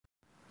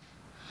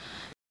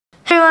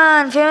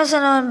everyone, famous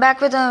and known, back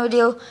with another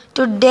video.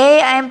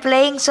 Today I am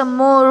playing some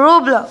more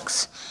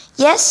Roblox.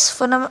 Yes,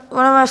 one of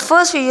my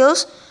first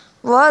videos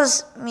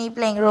was me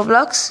playing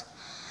Roblox.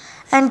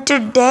 And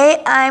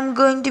today I am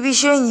going to be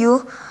showing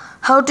you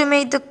how to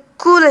make the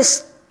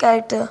coolest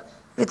character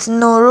with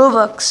no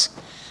Robux.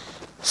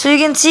 So you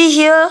can see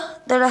here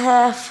that I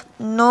have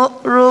no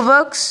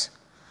Robux.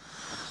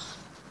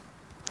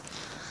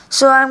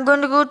 So I'm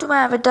going to go to my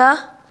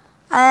avatar.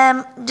 I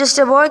am just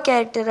a boy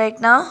character right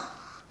now.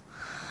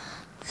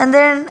 And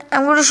then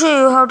I'm going to show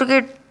you how to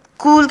get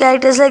cool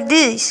characters like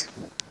these.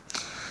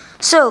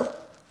 So,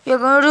 you're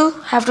going to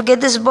have to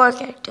get this boy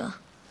character.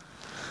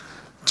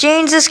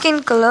 Change the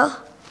skin color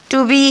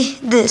to be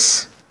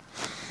this.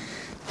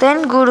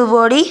 Then go to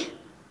body,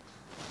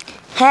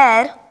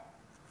 hair,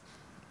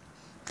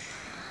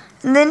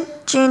 and then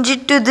change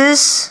it to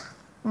this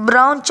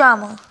brown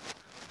charmer.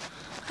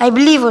 I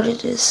believe what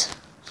it is.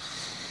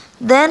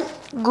 Then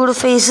go to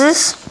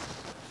faces,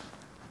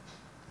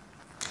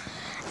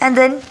 and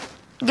then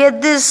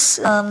get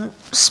this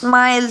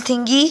smile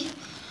thingy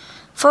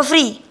for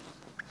free,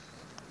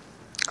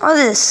 or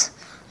this,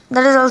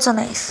 that is also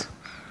nice.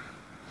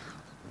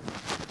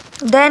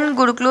 Then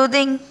go to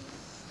clothing,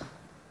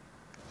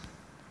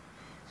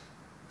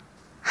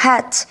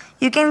 hats.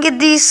 You can get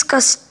these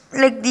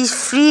like these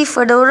free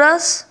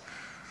fedoras.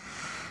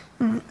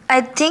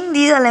 I think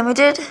these are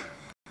limited,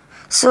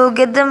 so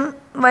get them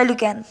while you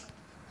can.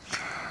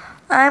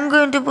 I am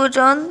going to put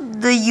on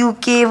the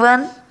UK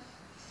one.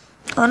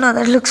 Oh no,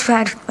 that looks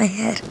bad with my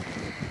hair.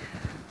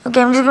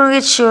 Okay, I'm just going to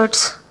get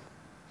shirts.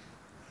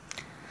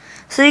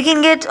 So you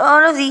can get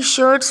all of these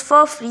shirts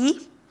for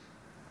free.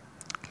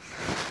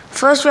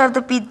 First we have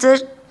the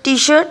pizza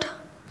t-shirt.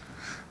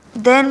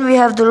 Then we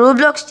have the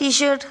Roblox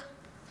t-shirt.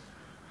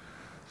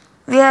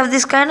 We have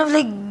this kind of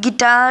like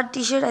guitar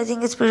t-shirt. I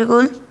think it's pretty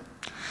cool.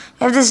 We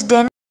have this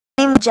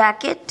denim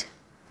jacket.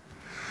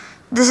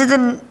 This is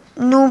the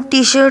noob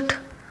t-shirt.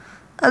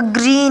 A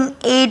green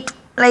 8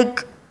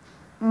 like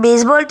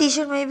baseball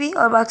t-shirt maybe,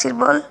 or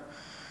basketball.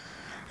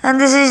 And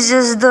this is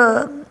just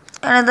the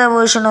another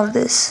version of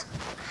this.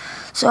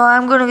 So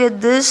I'm gonna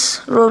get this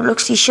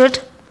Roblox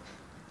t-shirt,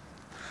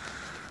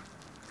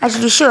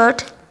 actually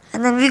shirt,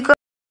 and then we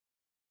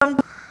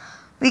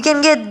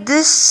can get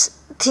this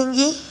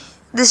thingy,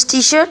 this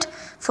t-shirt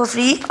for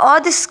free, or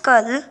this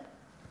skull.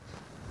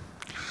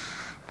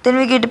 Then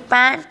we get the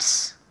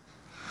pants.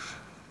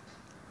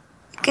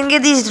 You can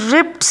get these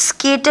ripped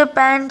skater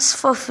pants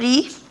for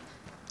free.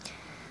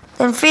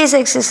 Then face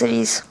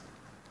accessories.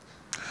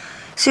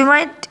 So you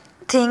might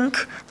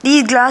think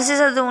these glasses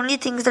are the only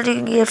things that you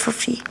can get for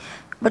free,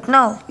 but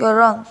no, you're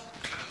wrong.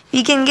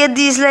 You can get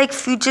these like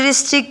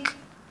futuristic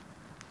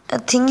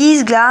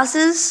thingies,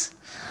 glasses.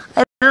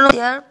 I don't know what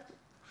they are.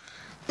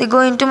 They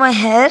go into my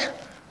hair,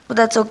 but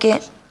that's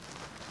okay.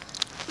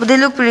 But they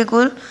look pretty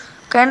cool,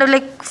 kind of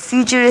like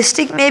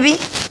futuristic maybe.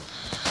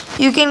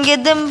 You can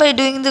get them by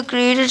doing the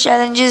creator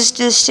challenges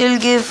to still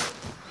give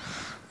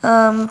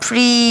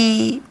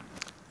free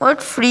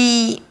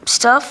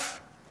stuff.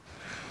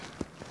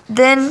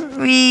 Then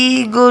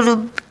we go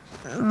to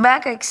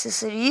back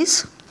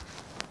accessories.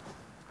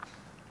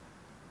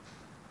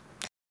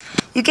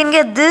 You can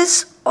get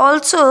this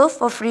also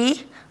for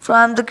free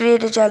from the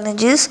creator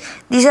challenges.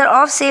 These are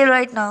off sale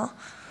right now,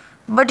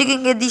 but you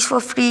can get these for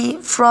free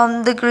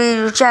from the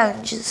creator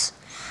challenges.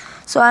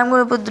 So I'm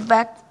going to put the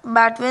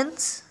bat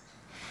wings.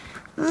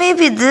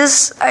 Maybe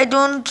this, I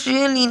don't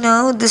really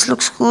know. This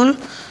looks cool.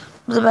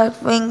 The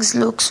back wings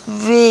looks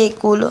way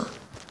cooler.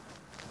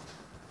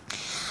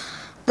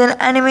 Then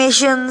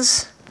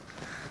animations.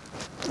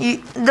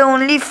 The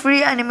only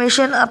free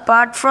animation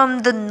apart from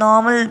the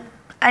normal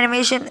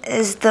animation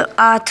is the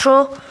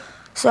arthro.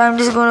 So I'm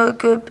just going to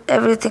equip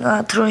everything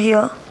arthro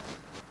here.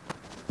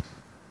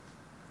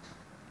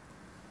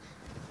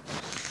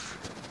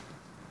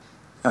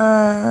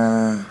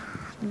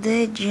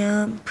 They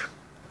jump,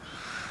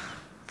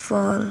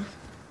 fall.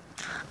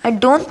 I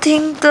don't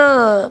think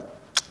the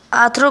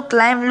arthro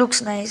climb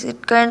looks nice.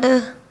 It kind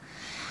of,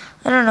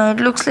 I don't know, it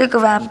looks like a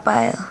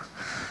vampire.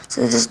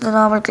 So just the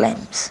normal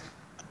climbs.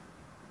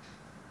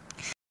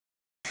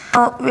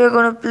 Now we are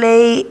going to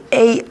play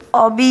a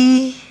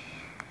obby,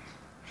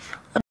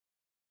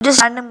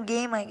 just random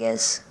game, I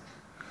guess.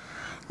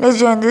 Let's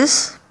join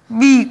this.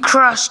 Be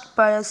crushed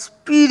by a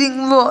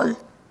speeding wall.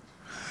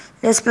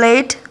 Let's play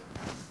it.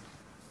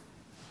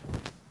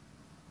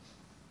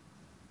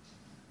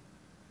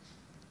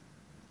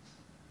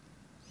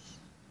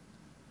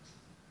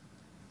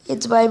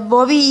 It's by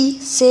Bobby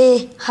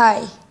Say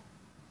Hi.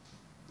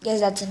 Guess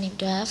that's a name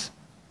to have.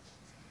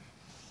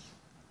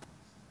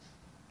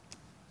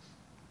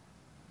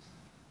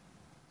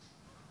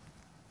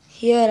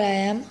 Here I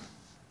am.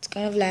 It's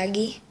kind of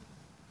laggy.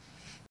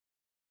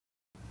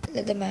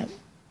 Let the map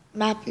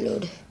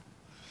load.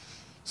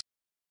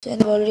 So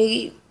I've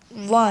already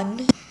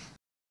won.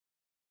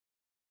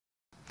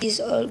 These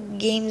are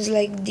games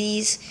like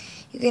these.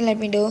 You can let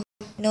me know.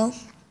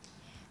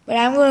 But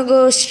I'm gonna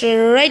go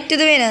straight to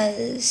the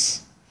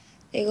winners.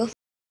 There you go.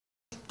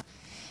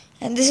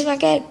 And this is my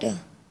character.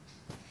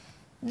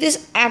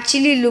 This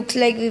actually looks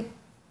like we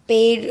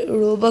paid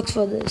Robux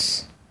for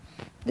this.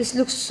 This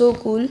looks so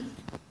cool.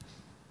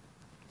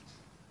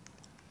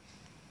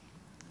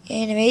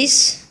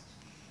 Anyways,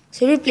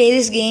 so we play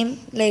this game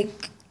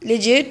like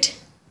legit.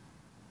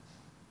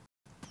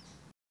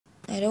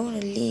 I don't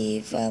want to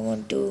leave. I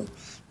want to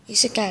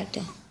use a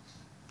character.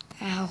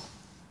 Ow.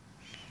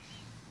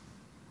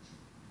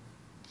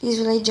 Please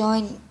will I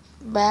join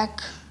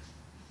back?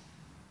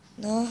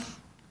 No.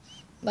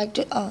 Back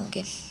to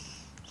okay.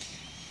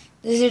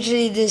 This is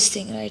literally this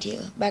thing right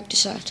here. Back to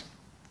start.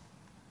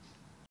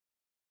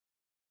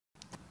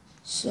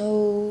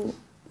 So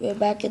we're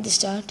back at the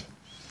start.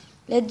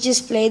 Let's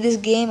just play this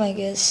game, I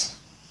guess.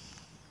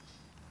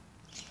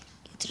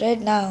 It's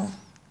red now.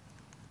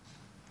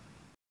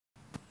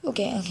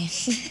 Okay.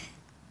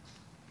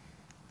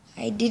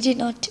 I did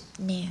not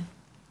know.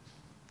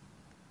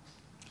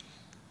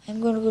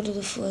 I'm going to go to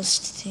the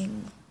first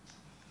thing.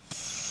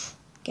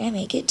 Can I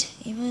make it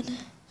even?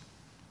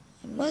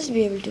 I must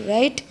be able to,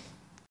 right?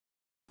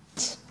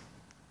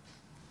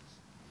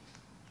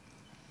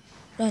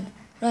 Run.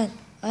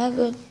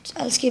 I'll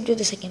skip to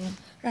the second one.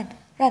 Run.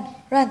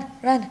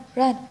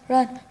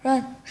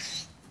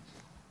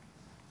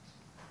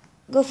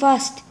 Go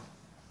fast.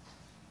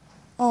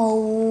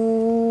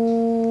 Oh.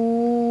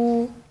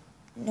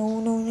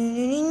 No.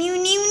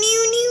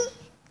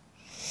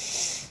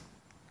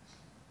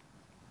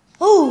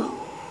 Oh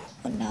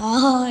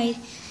no,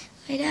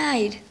 I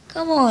died.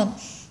 Come on.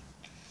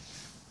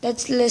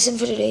 That's the lesson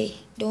for today.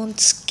 Don't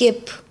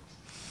skip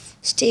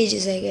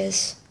stages, I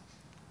guess.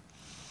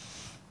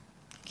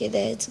 Okay,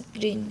 there, it's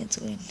green. We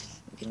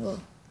can go.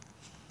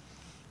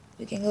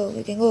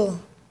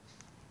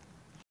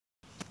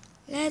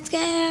 Let's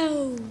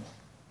go.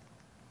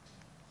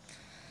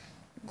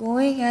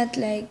 Going at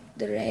like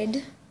the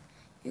red.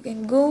 You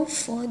can go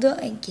further,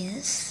 I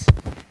guess.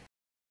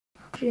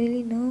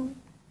 Really, no.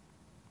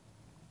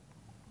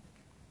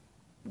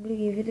 I'm gonna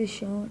give it a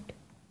shot.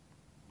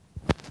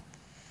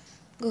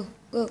 Go.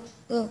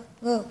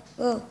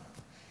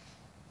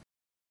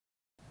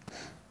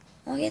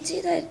 I can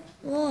see that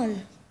wall.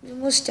 The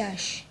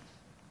mustache.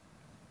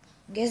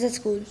 Guess that's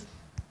cool.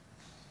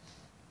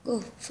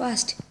 Go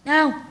fast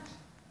now.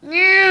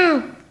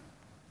 No.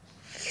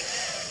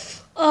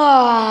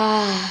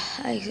 I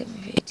accept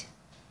my fate.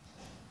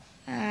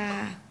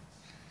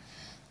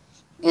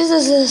 Guess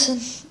that's the lesson.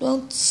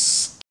 Don't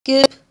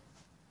skip.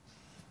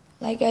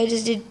 Like I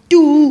just did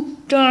 2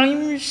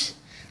 times.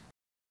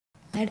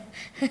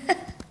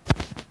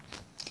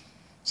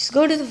 Just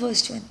go to the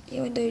first one,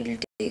 even though it'll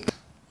take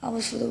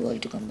hours for the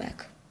world to come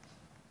back.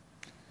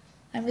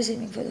 I'm just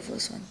aiming for the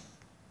first one.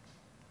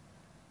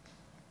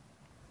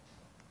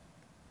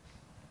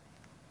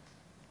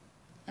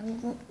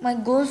 My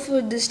goal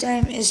for this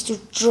time is to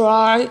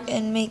try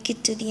and make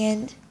it to the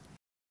end.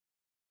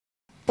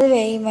 By the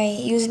way, my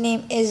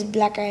username is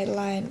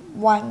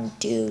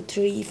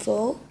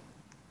blackeyedlion1234.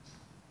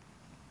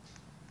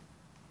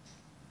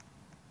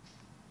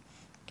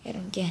 I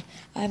don't care.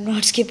 I'm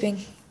not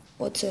skipping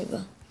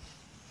whatsoever.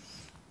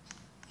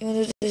 Even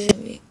though this is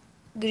going to be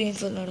green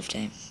for a lot of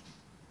time.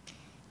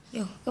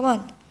 Yo, come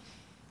on.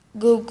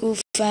 Goku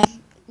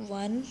fan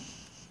 1.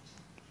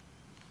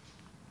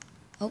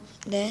 Oh,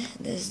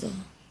 there's the...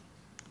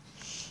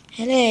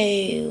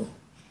 Hello.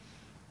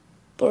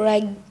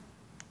 Porag...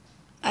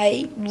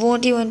 I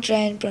won't even try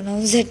and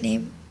pronounce that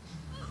name.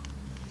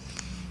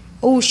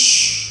 Oh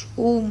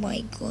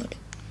my god.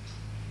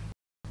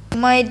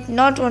 Might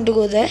not want to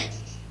go there.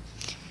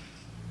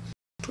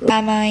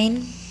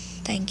 Mine.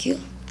 Thank you.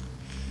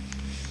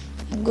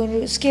 I'm going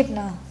to skip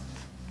now.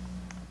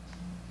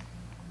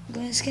 I'm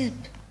going to skip.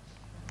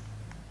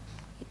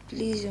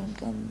 Please don't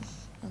come.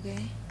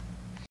 Okay.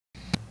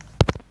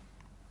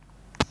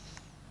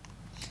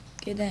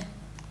 Okay, there.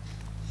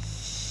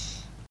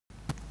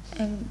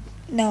 And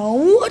now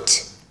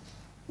what?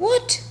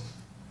 What?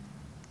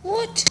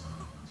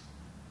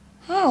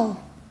 How?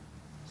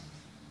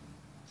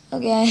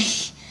 Okay.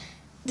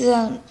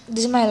 This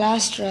is my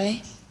last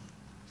try.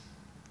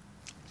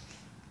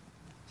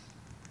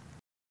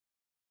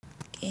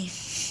 Okay.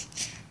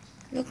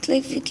 Looks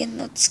like we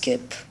cannot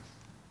skip.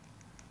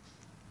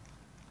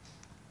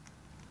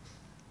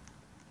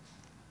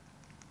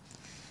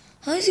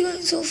 How is he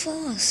going so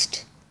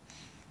fast?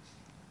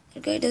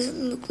 That guy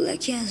doesn't look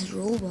like he has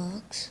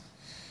Roblox.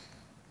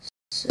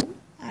 So,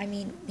 I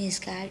mean, his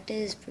character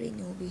is pretty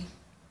noobie.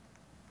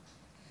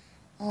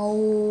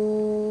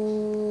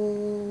 Oh,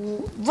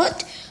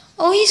 what?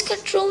 Oh, he's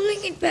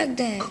controlling it back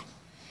there.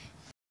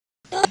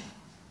 No.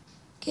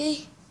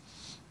 Okay.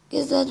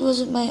 Guess that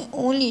wasn't my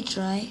only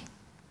try.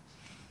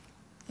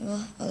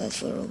 Oh, that's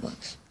for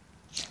Robux.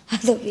 I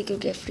thought we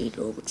could get free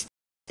Robux.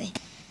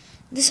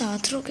 This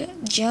Arthur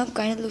jump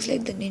kind of looks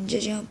like the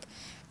ninja jump,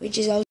 which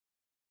is also.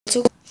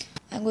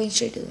 I'm going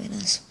straight to the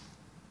winners.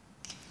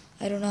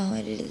 I don't know how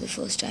I did it the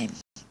first time.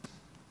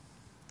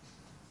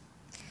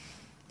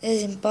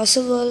 There's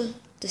impossible.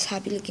 This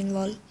happy looking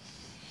wall.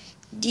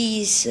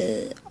 These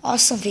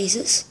awesome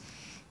faces,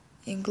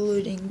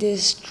 including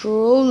this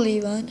trolly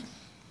one.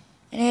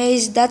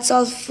 Anyways, that's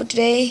all for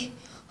today.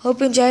 Hope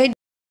you enjoyed.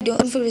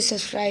 Don't forget to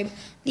subscribe,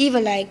 leave a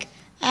like,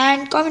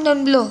 and comment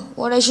down below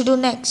what I should do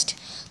next.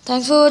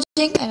 Thanks for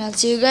watching, and I'll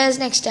see you guys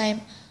next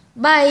time.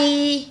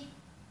 Bye.